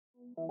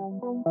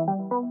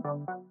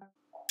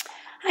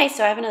Hi,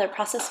 so I have another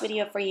process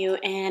video for you,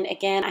 and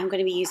again, I'm going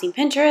to be using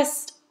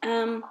Pinterest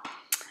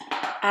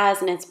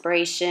as an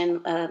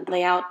inspiration,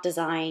 layout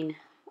design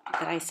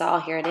that I saw.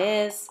 Here it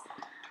is.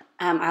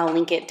 I'll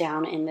link it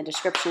down in the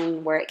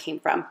description where it came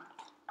from.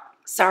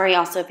 Sorry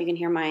also if you can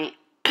hear my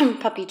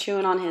puppy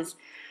chewing on his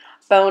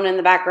bone in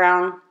the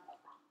background.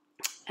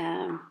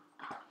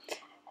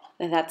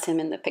 That's him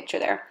in the picture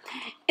there.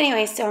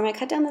 Anyway, so I'm going to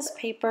cut down this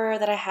paper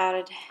that I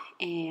had,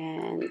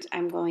 and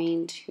I'm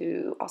going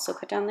to also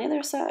cut down the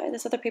other side,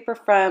 this other paper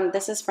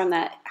this is from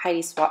that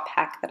Heidi Swapp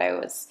pack that I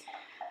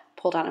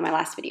pulled out in my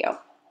last video.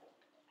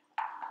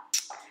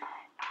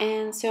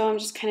 And so I'm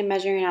just kind of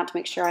measuring out to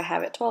make sure I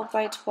have it 12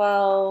 by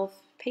 12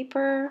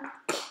 paper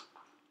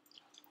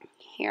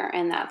here,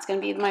 and that's going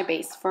to be my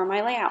base for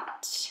my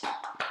layout,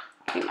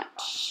 pretty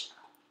much.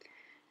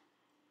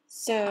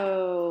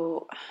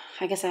 So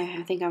I guess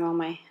I think I'm on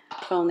my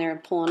phone there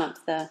pulling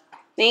up the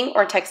thing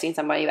or texting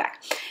somebody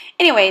back.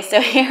 Anyway, so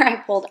here I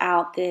pulled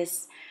out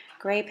this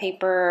gray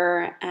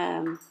paper,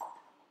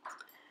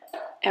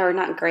 or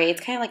not gray,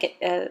 it's kind of like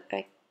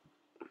a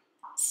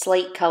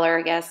slate color,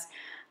 I guess,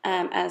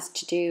 as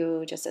to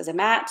do just as a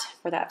mat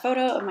for that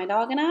photo of my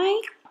dog and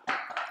I.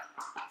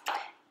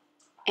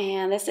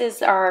 And this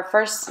is our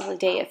first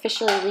day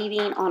officially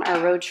leaving on our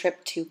road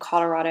trip to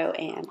Colorado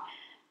and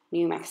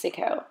New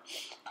Mexico.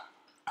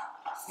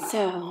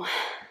 So,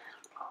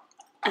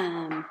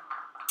 and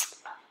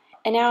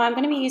now I'm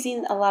going to be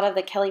using a lot of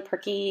the Kelly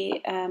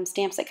Purkey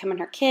stamps that come in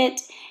her kit,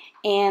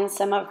 and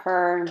some of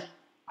her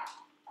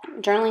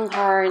journaling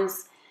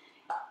cards,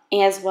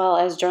 as well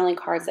as journaling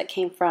cards that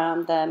came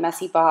from the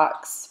messy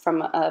box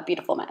from A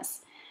Beautiful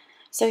Mess.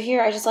 So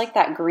here, I just like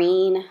that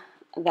green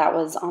that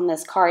was on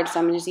this card, so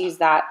I'm going to just use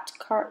that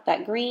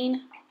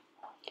green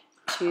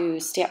to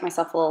stamp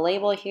myself a little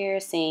label here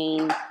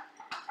saying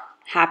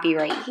happy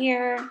right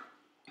here.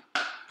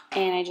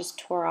 And I just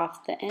tore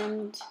off the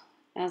end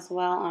as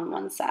well on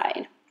one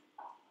side.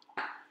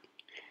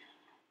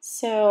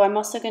 So I'm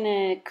also going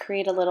to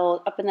create a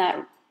little, up in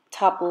that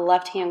top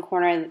left-hand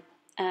corner,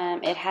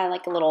 it had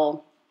like a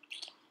little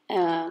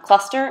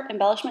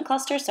embellishment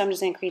cluster, so I'm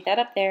just going to create that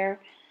up there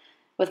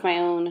with my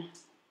own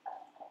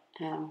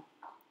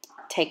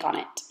take on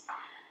it.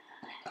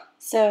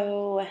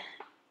 So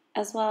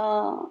as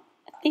well,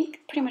 I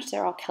think pretty much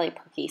they're all Kelly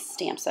Purkey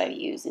stamps I've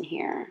used in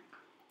here.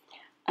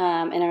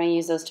 And I'm going to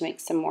use those to make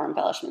some more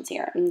embellishments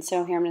here. And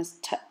so here I'm going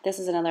to, this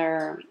is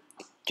another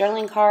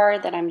journaling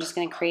card that I'm just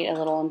going to create a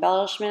little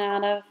embellishment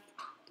out of.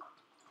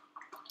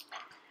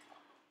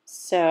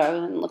 So I'm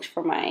going to look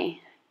for my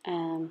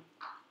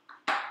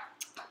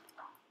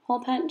hole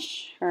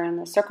punch, or in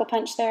the circle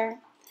punch there,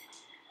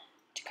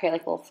 to create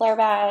like a little flare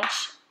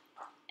badge.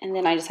 And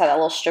then I just had a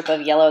little strip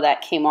of yellow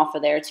that came off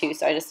of there too,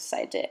 so I just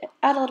decided to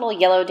add a little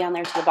yellow down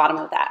there to the bottom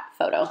of that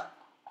photo.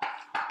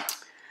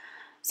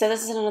 So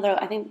this is another,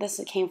 I think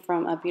this came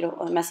from a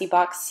messy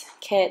box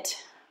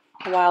kit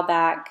a while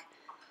back.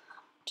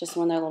 Just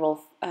one of their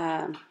little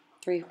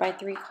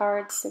 3x3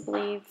 cards, I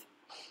believe.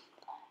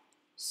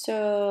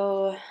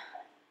 So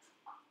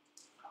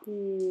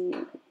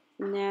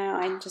now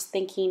I'm just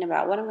thinking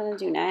about what I'm going to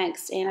do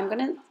next. And I'm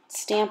going to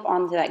stamp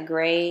onto that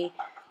gray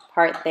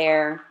part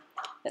there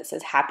that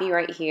says happy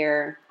right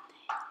here.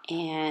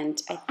 And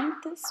I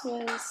think this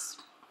was,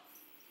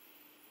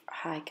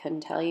 I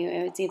couldn't tell you.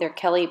 It was either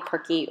Kelly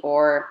Purkey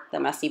or the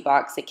messy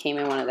box. It came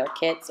in one of their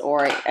kits,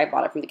 or I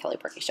bought it from the Kelly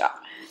Purkey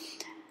shop.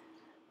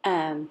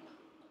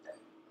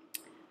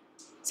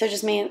 So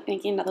just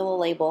making another little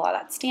label out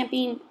of that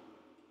stamping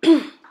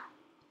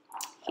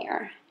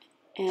here.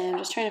 And I'm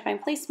just trying to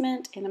find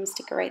placement, and I'm going to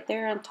stick it right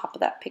there on top of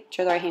that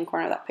picture, the right-hand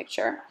corner of that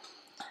picture.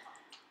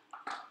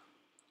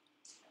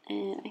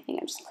 And I think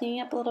I'm just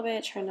cleaning up a little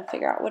bit, trying to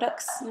figure out what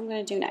else I'm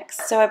going to do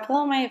next. So I pull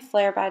out my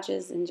flare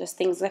badges and just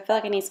things. I feel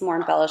like I need some more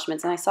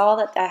embellishments. And I saw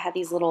that I had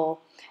these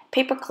little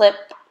paper clip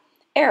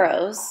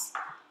arrows.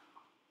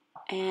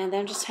 And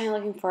I'm just kind of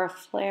looking for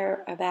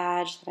a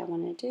badge that I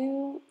want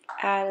to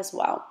add as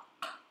well.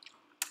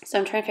 So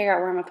I'm trying to figure out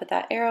where I'm going to put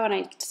that arrow. And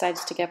I decided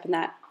to stick it up in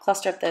that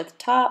cluster up there at the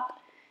top.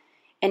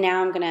 And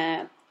now I'm going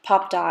to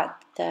pop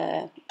dot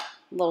the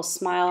little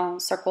smile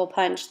circle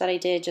punch that I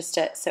did just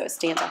so it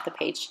stands off the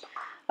page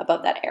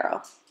above that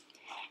arrow.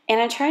 And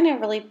I'm trying to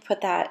really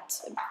put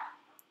that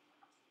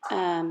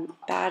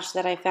badge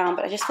that I found,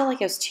 but I just felt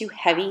like it was too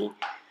heavy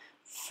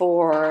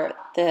for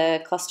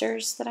the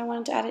clusters that I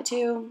wanted to add it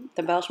to,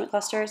 the embellishment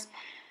clusters.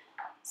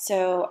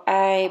 So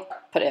I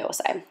put it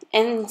aside.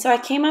 And so I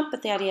came up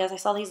with the ideas. I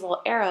saw these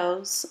little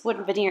arrows,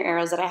 wooden veneer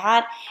arrows that I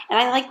had, and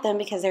I liked them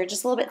because they're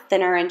just a little bit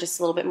thinner and just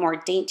a little bit more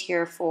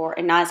daintier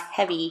and not as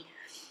heavy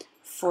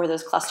for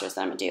those clusters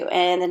that I'm going to do.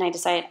 And then I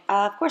decided,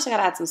 of course I got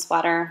to add some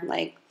splatter,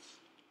 like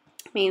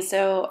me,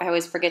 so I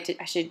always forget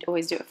I should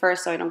always do it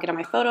first so I don't get on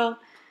my photo.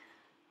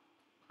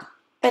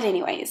 But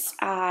anyways,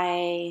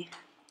 here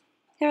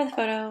are the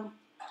photo,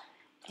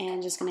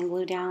 and just going to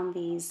glue down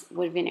these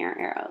wood veneer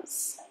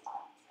arrows.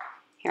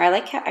 Here, I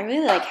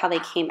really like how they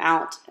came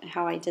out,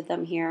 how I did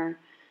them here.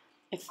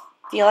 If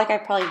feel like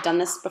I've probably done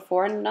this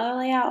before in another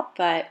layout,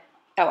 but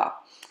oh well.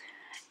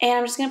 And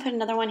I'm just going to put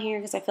another one here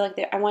because I feel like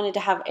I wanted to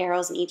have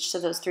arrows in each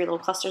of those 3 little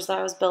clusters that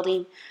I was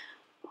building.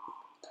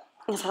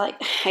 Because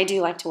I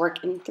do like to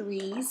work in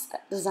 3s,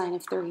 that design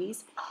of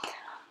 3s.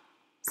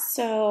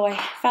 So I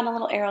found a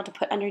little arrow to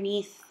put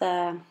underneath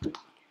that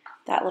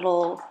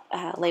little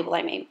label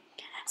I made.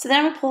 So then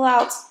I'm going to pull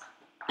out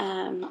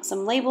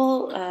some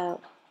lettering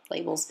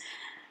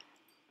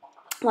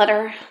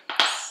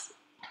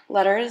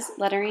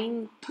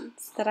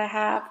that I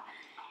have.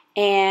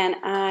 And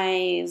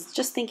I was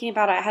just thinking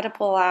about it. I had to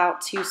pull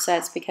out 2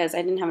 sets because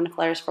I didn't have enough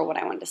letters for what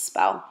I wanted to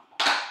spell.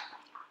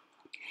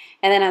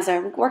 And then as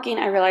I'm working,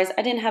 I realized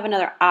I didn't have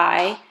another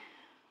I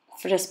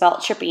to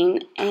spell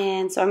tripping.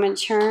 And so I'm going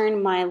to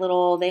turn my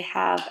little,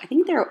 I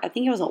think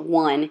it was a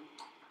 1.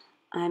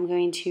 I'm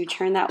going to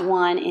turn that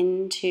 1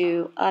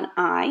 into an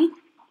I.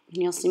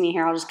 And you'll see me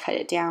here, I'll just cut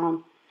it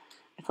down.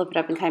 I flip it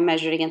up and kind of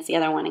measure it against the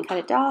other one and cut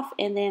it off.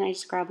 And then I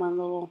just grab one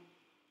little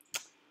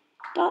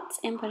dots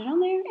and put it on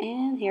there,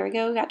 and here we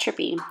go, we got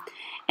trippy.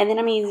 And then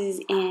I'm going to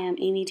use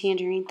Amy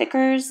Tangerine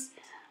Thickers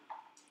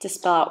to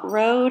spell out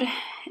road,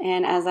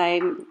 and as I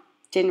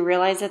didn't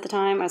realize at the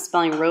time, I was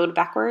spelling road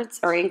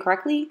backwards or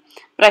incorrectly,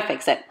 but I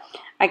fix it.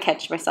 I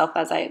catch myself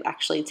as I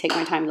actually take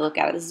my time to look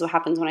at it. This is what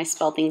happens when I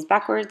spell things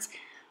backwards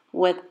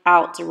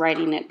without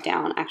writing it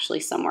down actually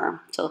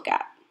somewhere to look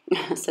at.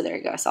 So there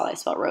you go, I saw that I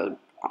spelled road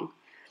wrong.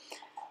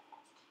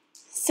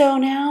 So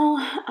now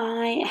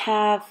I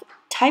have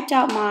typed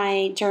out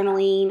my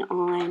journaling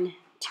on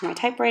to my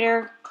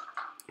typewriter,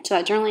 to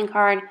that journaling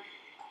card,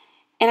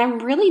 and I'm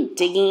really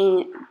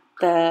digging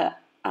the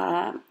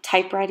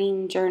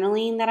typewriting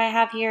journaling that I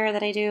have here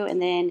that I do,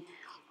 and then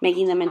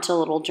making them into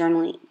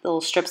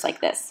little strips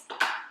like this.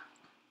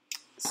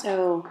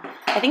 So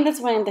I think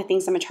that's one of the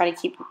things I'm going to try to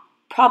keep,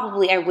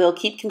 I will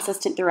keep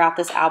consistent throughout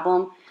this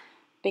album,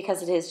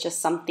 because it is just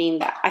something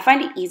that I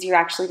find it easier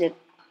actually to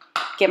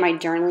get my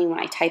journaling when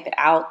I type it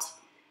out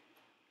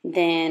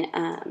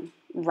than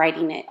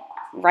writing it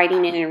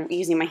and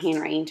using my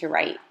handwriting to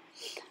write.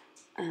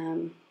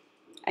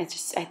 I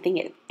think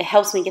it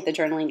helps me get the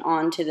journaling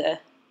onto the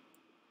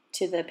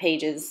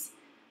pages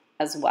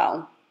as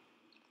well,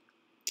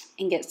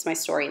 and gets my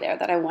story there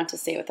that I want to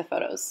say with the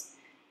photos.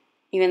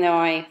 Even though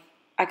I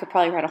could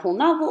probably write a whole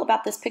novel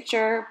about this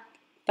picture,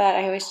 but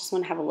I always just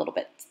want to have a little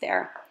bit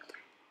there.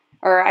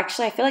 Or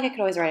actually, I feel like I could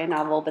always write a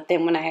novel, but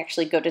then when I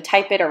actually go to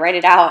type it or write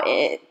it out,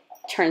 it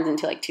turns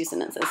into like 2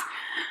 sentences,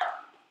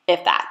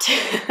 if that.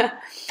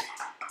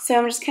 So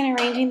I'm just kind of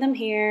arranging them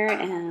here,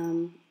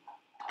 and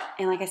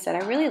like I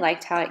said, I really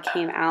liked how it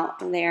came out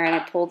there, and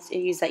I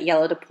used that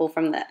yellow to pull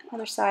from the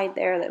other side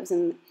there that was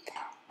in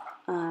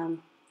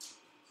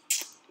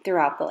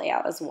throughout the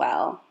layout as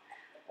well.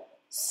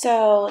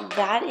 So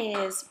that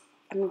is,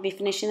 I'm going to be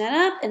finishing that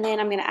up, and then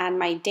I'm going to add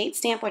my date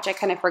stamp, which I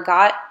kind of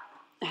forgot.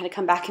 I had to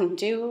come back and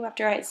do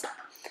after I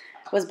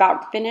was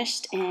about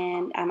finished,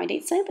 and add my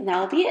date stamp, and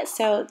that'll be it.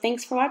 So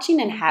thanks for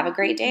watching, and have a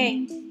great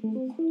day.